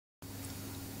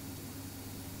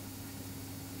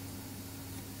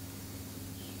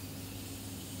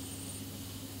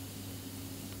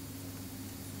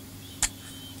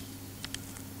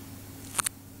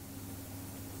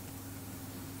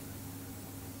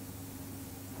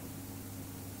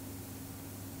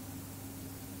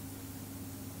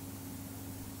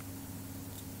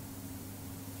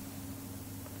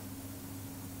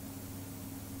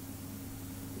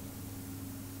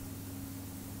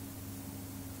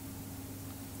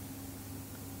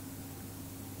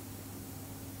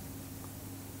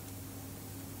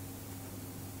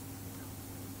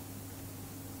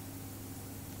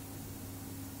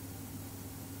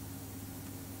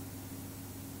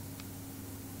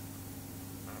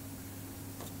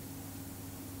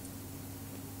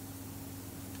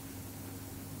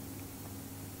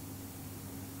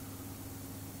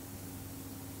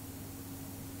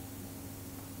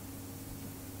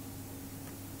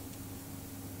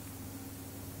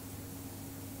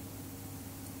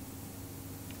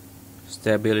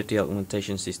Stability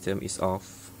augmentation system is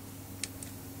off.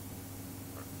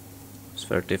 It's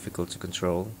very difficult to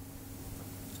control.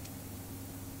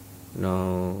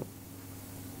 No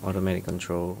automatic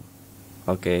control.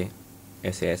 Okay,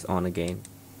 SAS on again.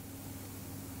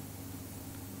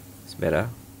 It's better.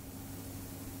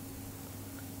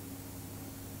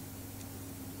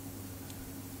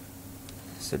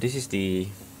 So this is the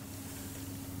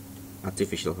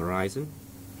artificial horizon,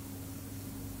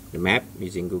 the map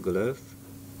using Google Earth.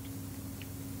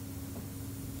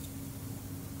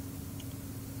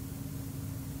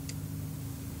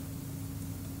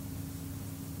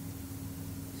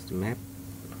 It's the map.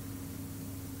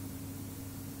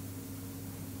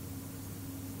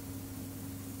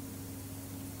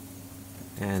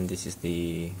 And this is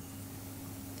the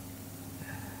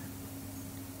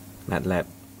Matlab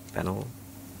panel.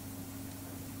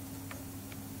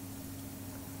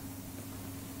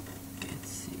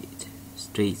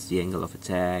 Streets, the angle of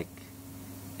attack,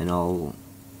 and all,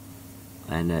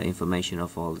 and information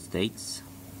of all the states.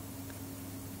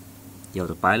 You have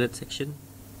the pilot section.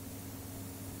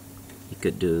 You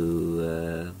could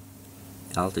do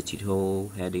altitude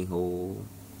hold, heading hold,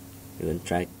 even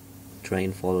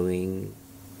train following,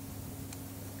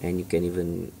 and you can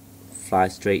even fly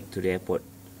straight to the airport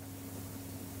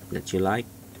that you like.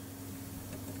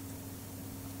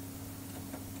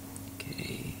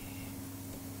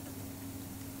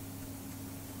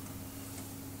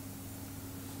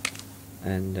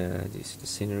 And this is the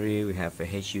scenery. We have a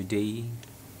HUD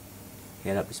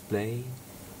head-up display,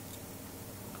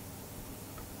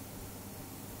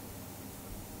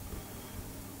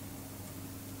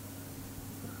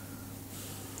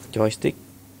 joystick.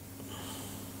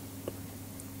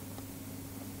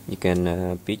 You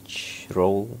can pitch,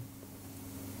 roll,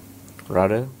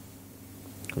 rudder,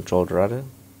 control the rudder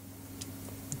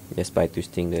just by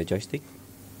twisting the joystick.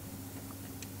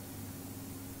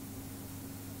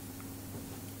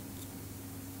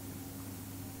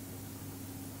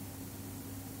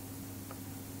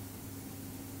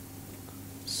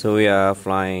 So we are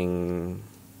flying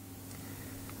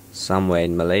somewhere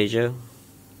in Malaysia.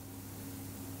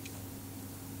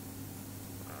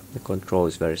 The control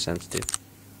is very sensitive.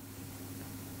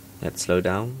 Let's slow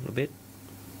down a bit.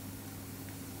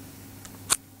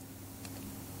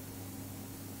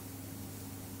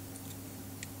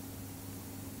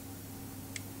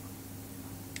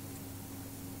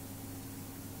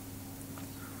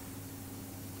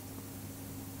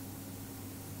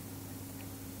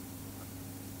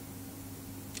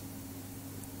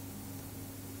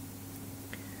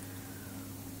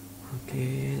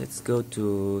 Okay, let's go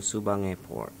to Subang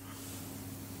Airport.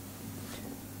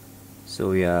 So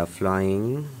we are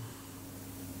flying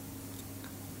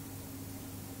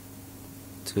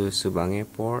to Subang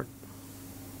Airport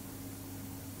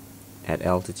at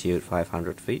altitude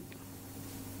 500 feet.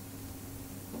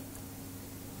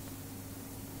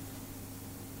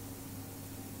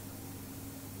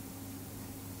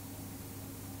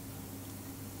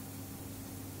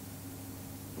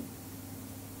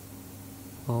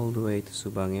 All the way to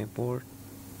Subang Airport.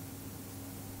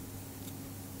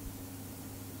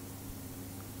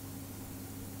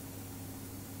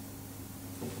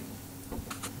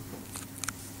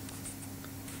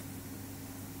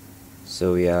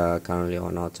 So we are currently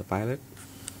on autopilot.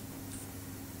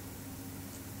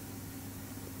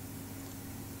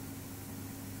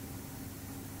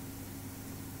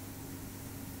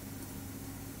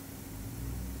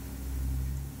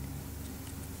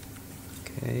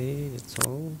 Okay, that's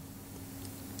all.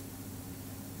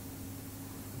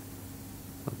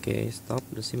 Okay, stop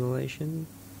the simulation.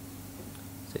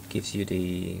 So it gives you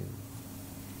the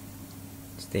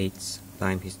state's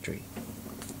time history.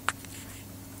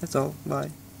 That's all.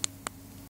 Bye.